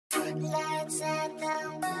Let's set the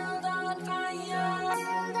world on fire.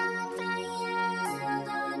 World on fire. World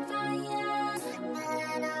on fire.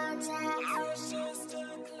 Burn out the houses to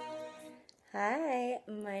climb. Hi,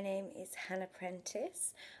 my name is Hannah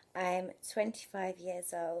Prentice. I'm 25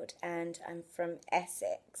 years old and I'm from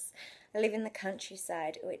Essex. I live in the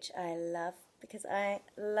countryside, which I love because I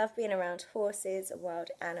love being around horses and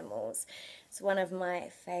wild animals. It's one of my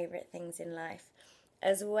favourite things in life,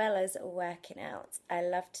 as well as working out. I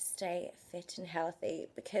love to stay fit and healthy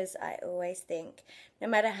because I always think no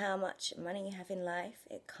matter how much money you have in life,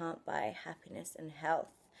 it can't buy happiness and health.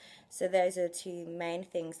 So those are the two main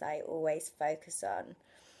things I always focus on.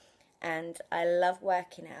 And I love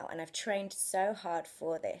working out, and I've trained so hard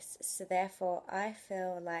for this. So therefore, I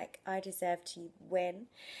feel like I deserve to win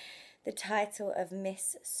the title of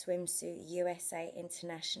Miss Swimsuit USA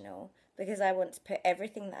International because I want to put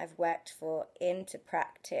everything that I've worked for into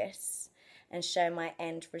practice and show my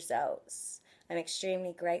end results. I'm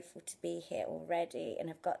extremely grateful to be here already and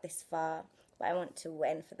have got this far, but I want to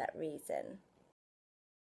win for that reason.